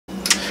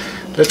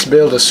Let's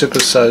build a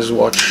supersized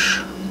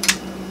watch.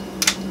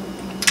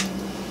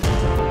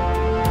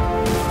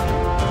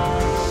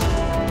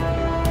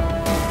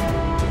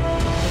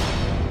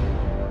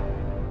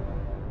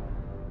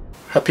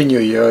 Happy New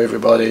Year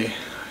everybody,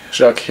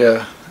 Jacques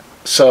here.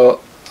 So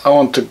I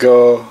want to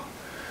go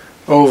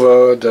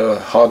over the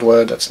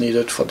hardware that's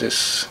needed for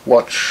this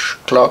watch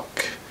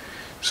clock.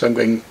 So I'm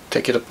going to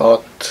take it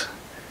apart,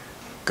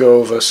 go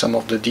over some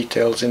of the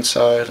details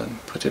inside and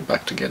put it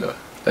back together.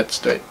 Let's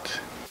do it.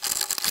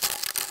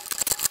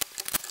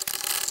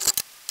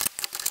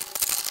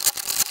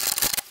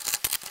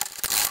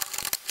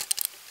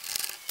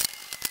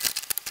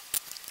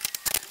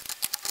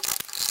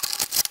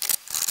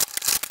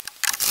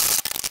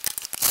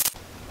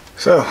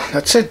 So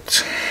that's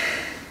it.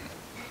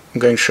 I'm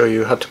going to show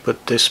you how to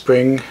put this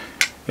spring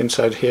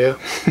inside here.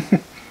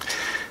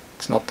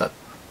 It's not that,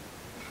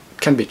 it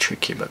can be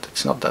tricky, but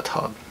it's not that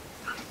hard.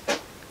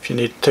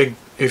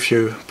 If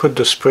you put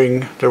the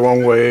spring the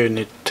wrong way, you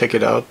need to take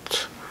it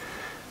out.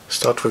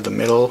 Start with the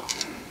middle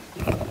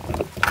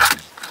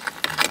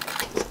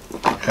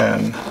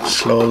and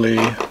slowly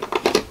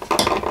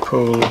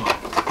pull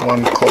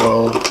one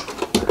coil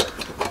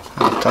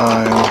at a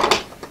time.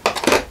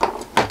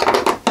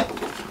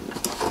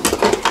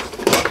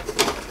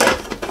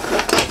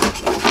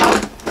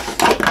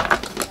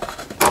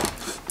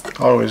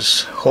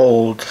 Always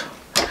hold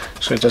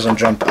so it doesn't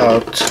jump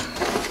out.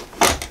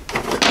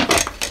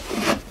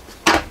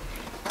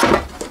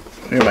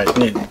 You might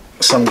need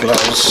some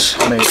gloves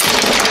maybe.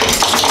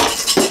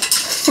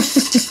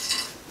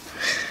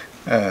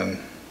 And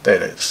there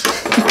it is.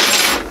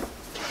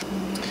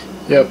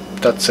 Yep,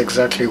 that's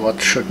exactly what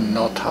should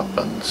not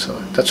happen. So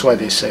that's why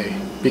they say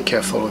be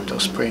careful with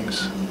those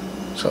springs.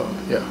 So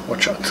yeah,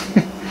 watch out.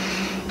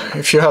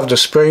 If you have the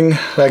spring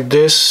like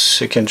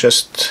this, you can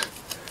just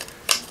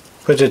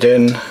put it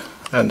in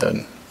and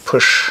then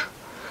push.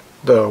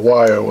 The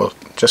wire will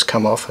just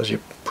come off as you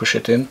push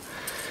it in.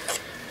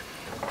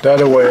 The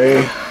other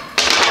way,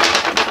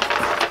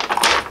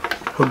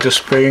 hook the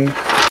spring.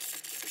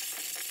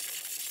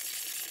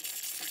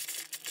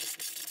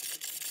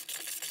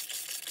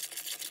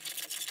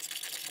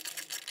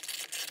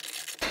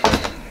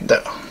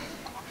 There.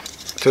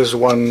 There's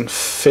one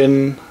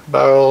thin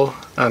barrel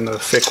and a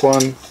thick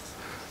one.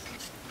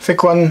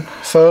 Thick one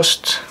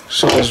first,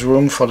 so there's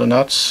room for the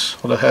nuts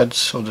or the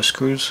heads of the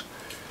screws.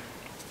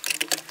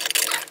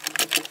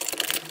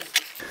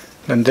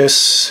 And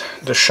this,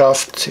 the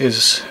shaft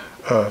is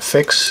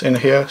fixed in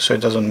here so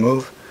it doesn't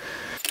move.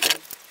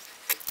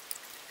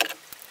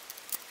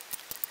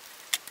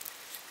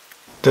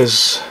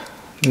 There's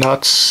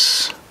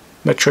nuts,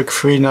 metric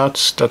free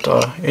nuts that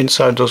are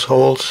inside those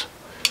holes.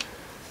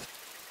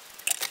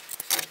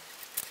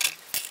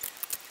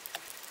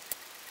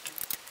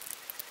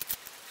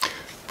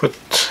 Put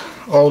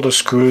all the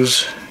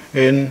screws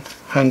in,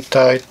 hand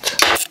tight.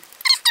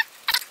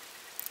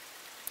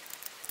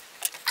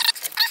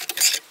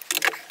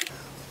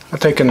 I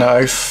take a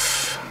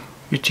knife,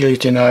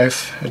 utility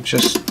knife, and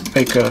just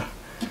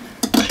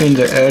clean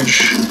the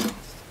edge.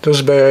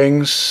 Those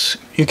bearings,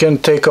 you can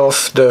take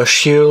off the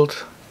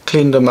shield,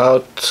 clean them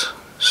out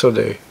so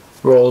they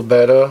roll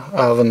better.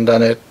 I haven't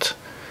done it.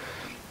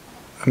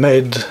 I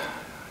made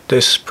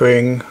this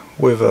spring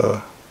with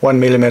a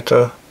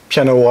 1mm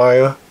piano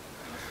wire.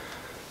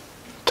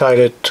 Tied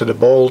it to the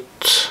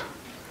bolt.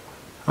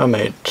 I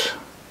made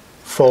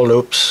 4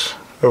 loops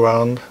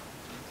around,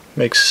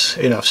 makes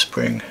enough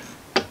spring.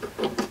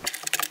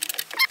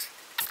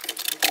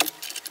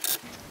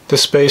 The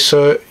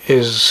spacer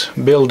is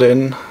built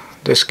in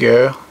this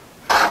gear.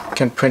 You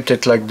can print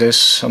it like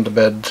this on the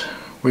bed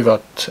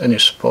without any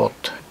support.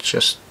 It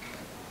just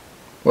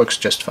works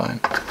just fine.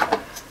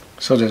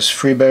 So there's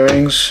 3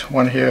 bearings,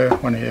 one here,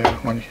 one here,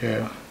 one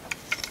here.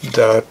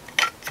 The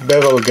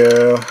bevel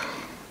gear,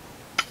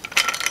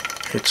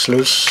 it's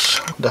loose.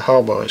 The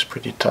harbor is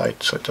pretty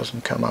tight so it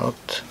doesn't come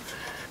out.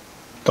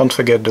 Don't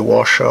forget the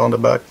washer on the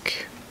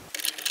back.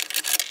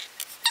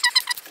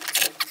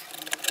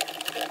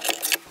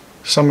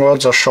 Some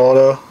rods are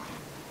shorter.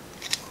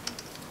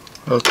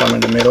 They'll come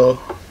in the middle.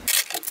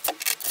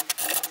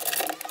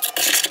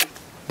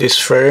 This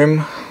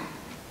frame,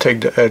 take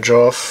the edge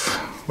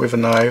off with a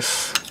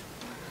knife.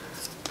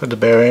 Put the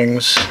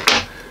bearings.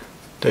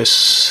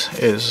 This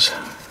is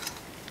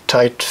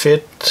tight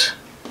fit.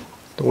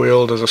 The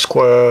wheel, there's a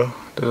square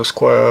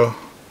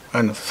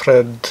and a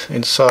thread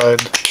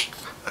inside,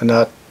 a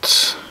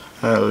nut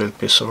and a little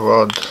piece of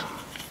rod.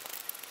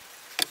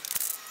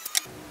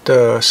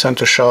 The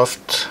center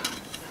shaft,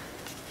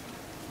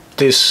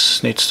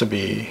 this needs to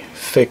be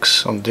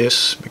fixed on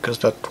this because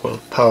that will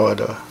power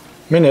the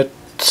minute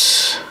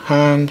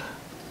hand.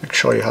 Make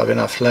sure you have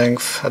enough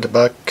length at the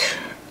back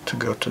to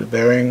go to the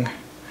bearing,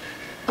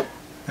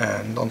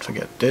 and don't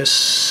forget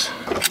this.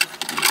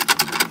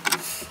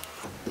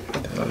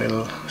 A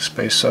little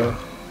spacer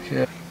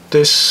here.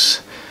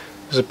 This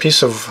is a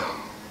piece of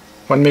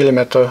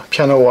 1mm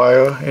piano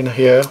wire in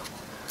here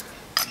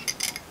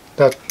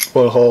that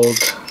will hold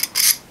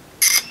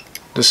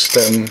the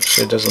stem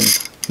so it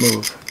doesn't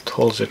move. It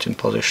holds it in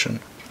position.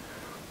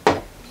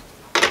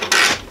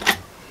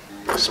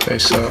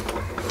 Spacer.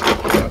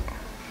 Yeah.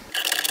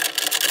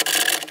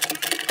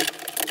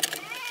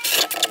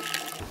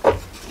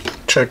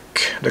 Check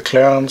the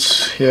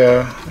clearance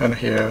here and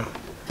here.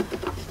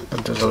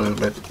 There's a little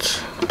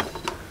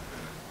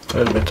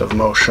bit of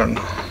motion.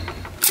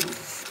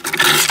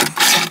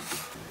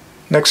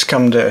 Next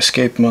comes the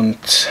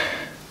escapement.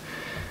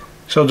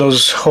 So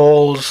those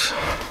holes,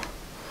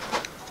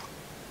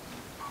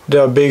 they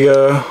are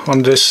bigger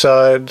on this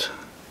side.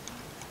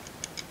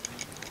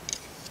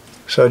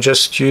 So I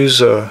just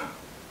use a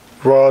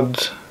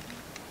rod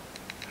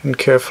and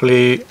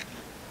carefully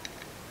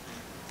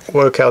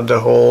work out the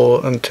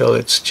hole until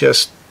it's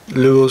just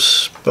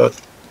loose but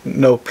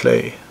no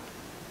play.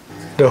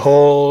 The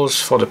holes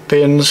for the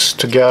pins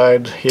to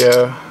guide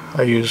here,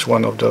 I use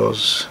one of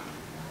those.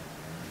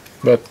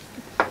 But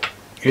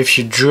if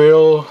you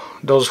drill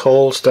those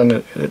holes,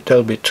 then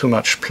there'll be too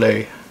much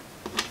play.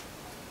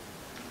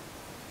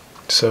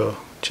 So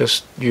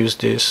just use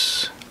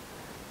this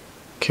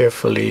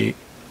carefully,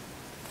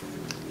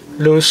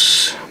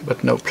 loose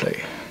but no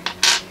play.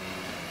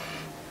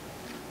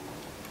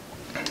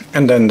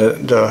 And then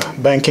the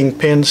banking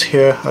pins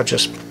here, I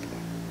just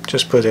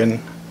put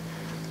in,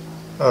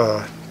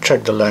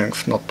 check the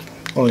length, not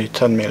only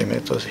 10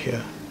 millimeters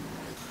here.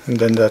 And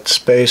then that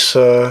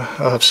spacer,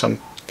 I have some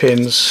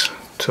pins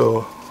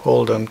to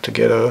hold them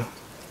together.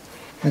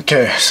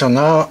 Okay, so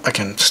now I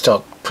can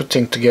start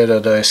putting together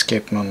the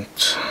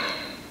escapement.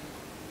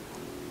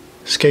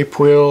 Escape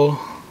wheel,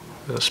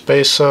 the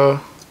spacer,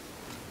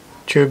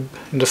 tube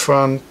in the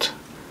front,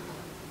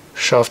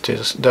 shaft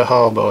is, the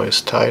harbor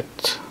is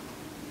tight,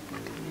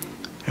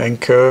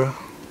 anchor,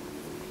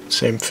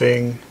 same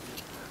thing,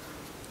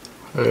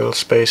 a little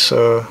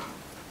spacer,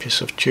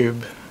 piece of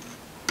tube.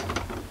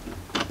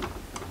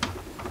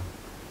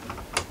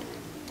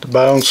 The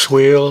balance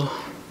wheel,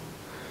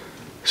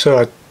 so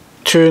I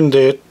tuned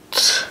it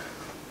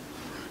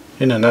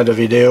in another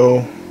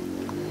video,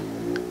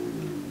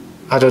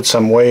 added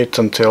some weight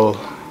until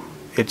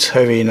it's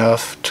heavy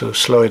enough to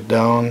slow it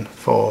down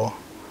for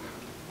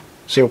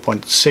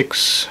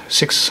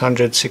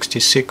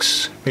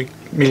 666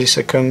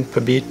 millisecond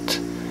per beat.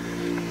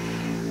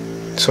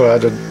 So I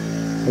added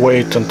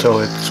weight until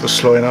it was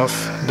slow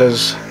enough.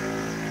 There's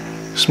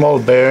small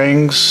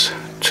bearings,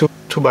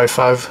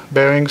 2x5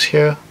 bearings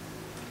here.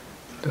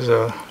 There's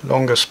a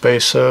longer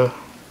spacer.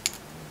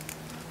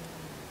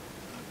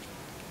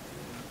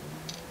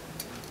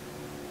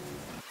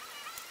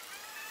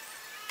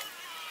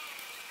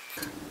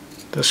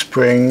 The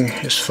spring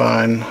is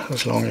fine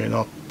as long as you're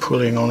not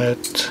pulling on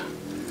it.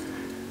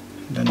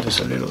 Then there's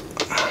a little,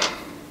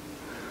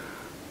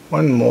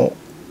 one more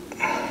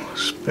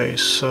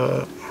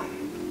spacer.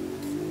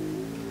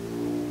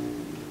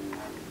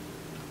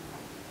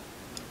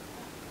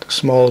 The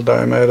small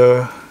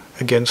diameter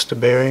against the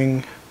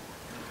bearing.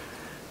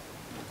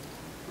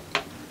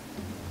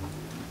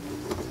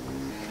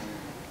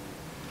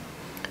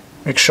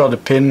 Make sure the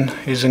pin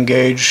is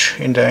engaged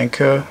in the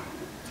anchor.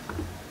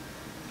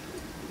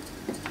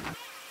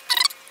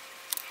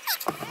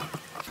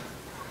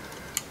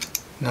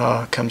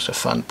 Now comes the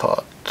fun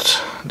part,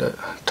 the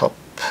top.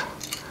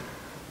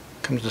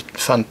 Comes the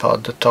fun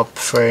part, the top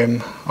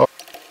frame.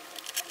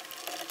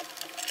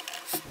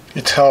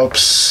 It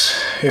helps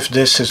if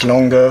this is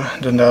longer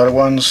than the other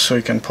ones, so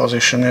you can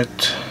position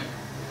it.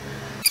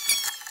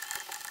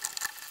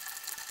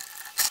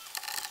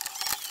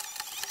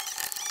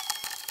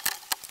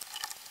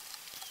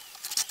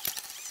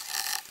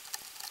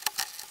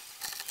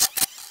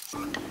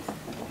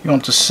 You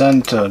want to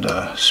center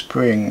the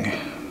spring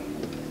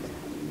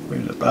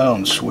with the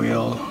balance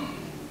wheel.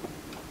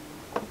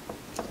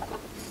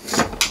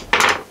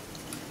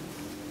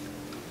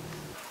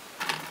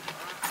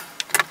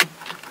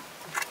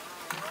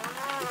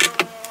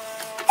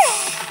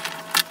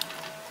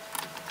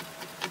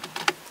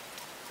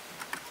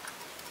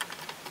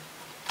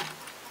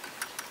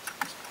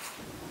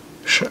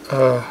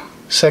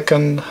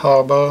 Second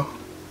harbor,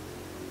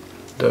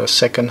 the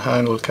second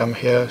hand will come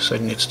here, so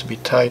it needs to be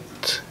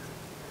tight.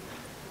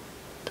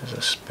 There's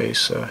a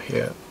spacer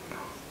here.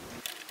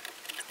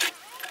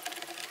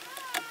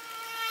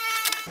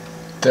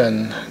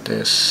 Then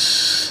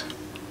this,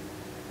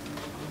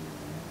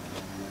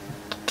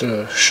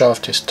 the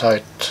shaft is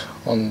tight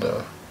on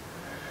the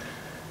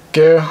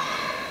gear,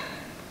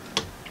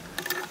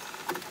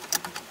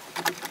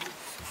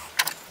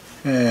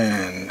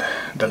 and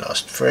the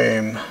last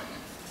frame.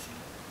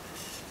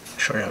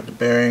 Show you how the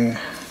bearing.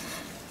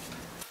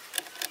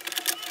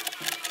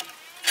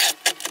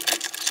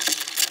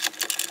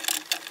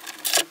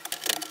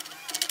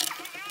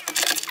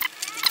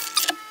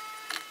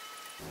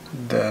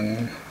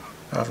 Then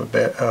I have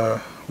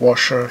a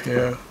washer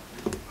here.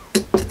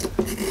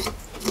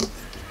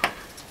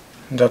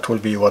 That will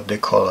be what they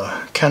call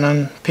a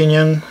cannon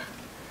pinion.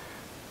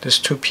 There's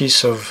two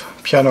pieces of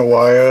piano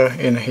wire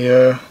in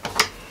here,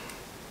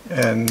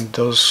 and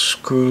those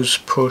screws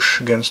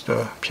push against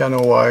the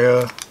piano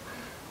wire,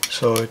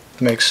 so it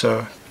makes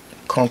a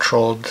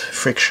controlled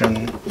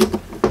friction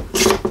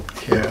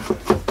here.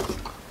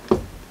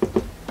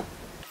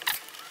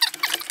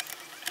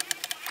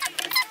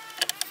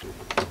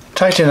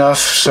 Tight enough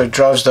so it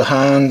drives the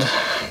hand.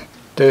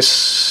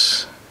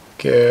 This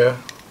gear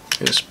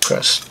is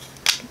pressed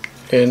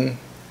in.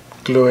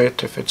 Glue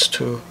it if it's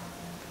too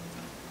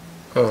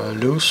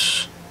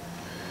loose.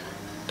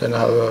 Then I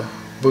have a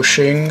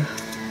bushing.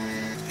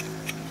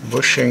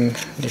 Bushing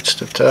needs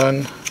to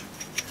turn.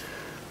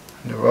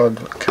 The rod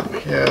will come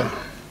here.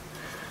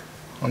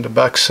 On the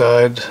back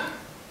side,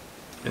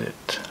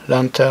 it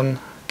lantern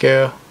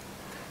gear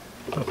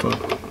that will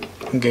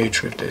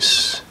engage with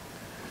this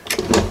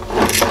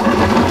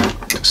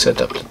to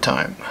set up the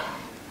time.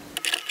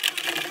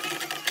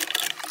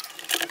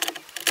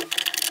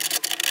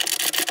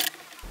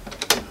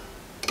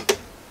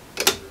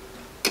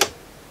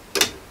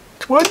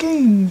 It's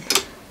working!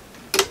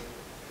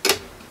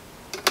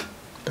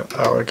 The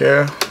hour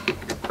gear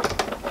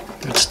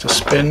needs to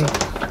spin.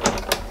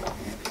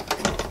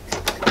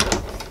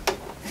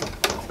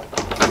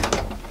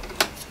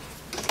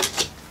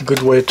 A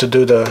good way to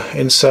do the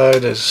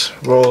inside is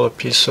roll a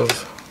piece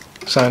of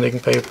sanding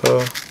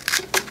paper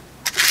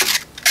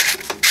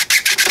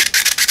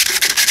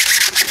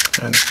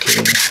and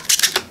clean.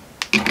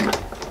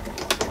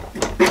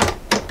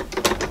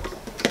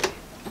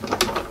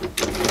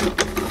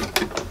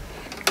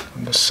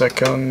 And the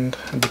second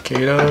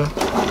indicator,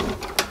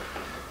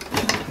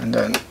 and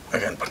then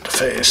again put the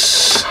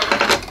face.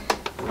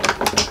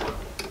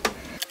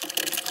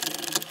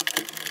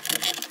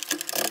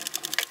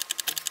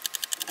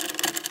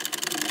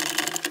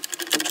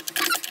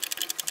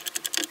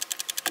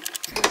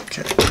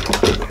 Okay,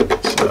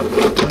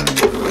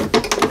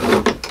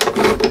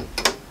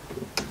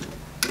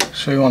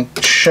 so you want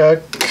to check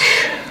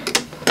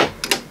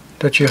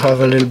that you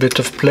have a little bit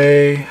of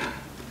play,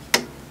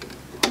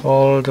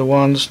 all the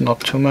ones,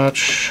 not too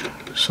much,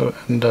 so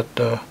and that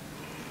the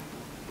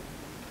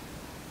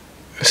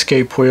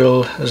escape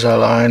wheel is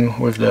aligned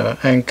with the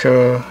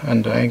anchor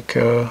and the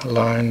anchor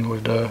aligned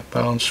with the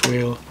balance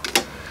wheel.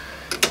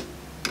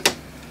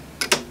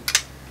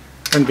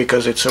 And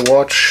because it's a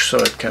watch, so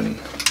it can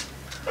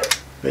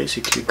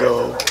basically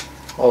go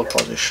all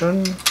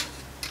position.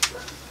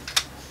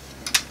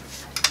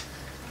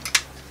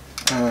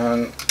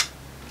 And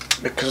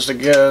because the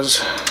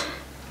gears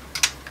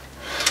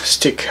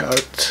stick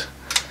out,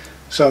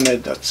 so I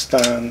made that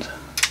stand.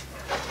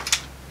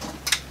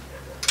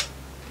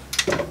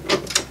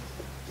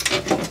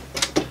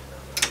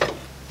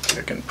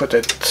 You can put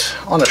it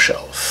on a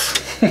shelf.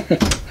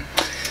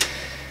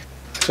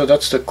 So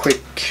that's the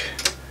quick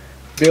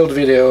build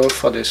video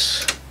for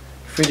this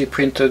 3D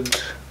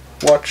printed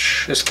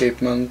watch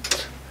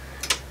escapement.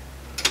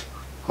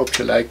 Hope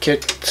you like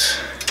it.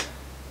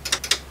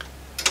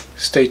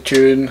 Stay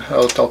tuned,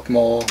 I'll talk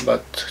more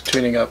about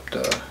tuning up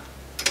the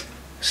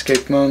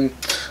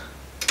escapement,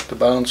 the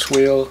balance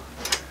wheel.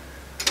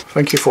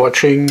 Thank you for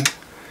watching.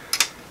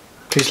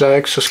 Please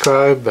like,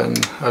 subscribe,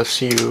 and I'll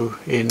see you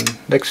in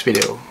next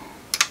video.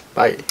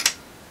 Bye.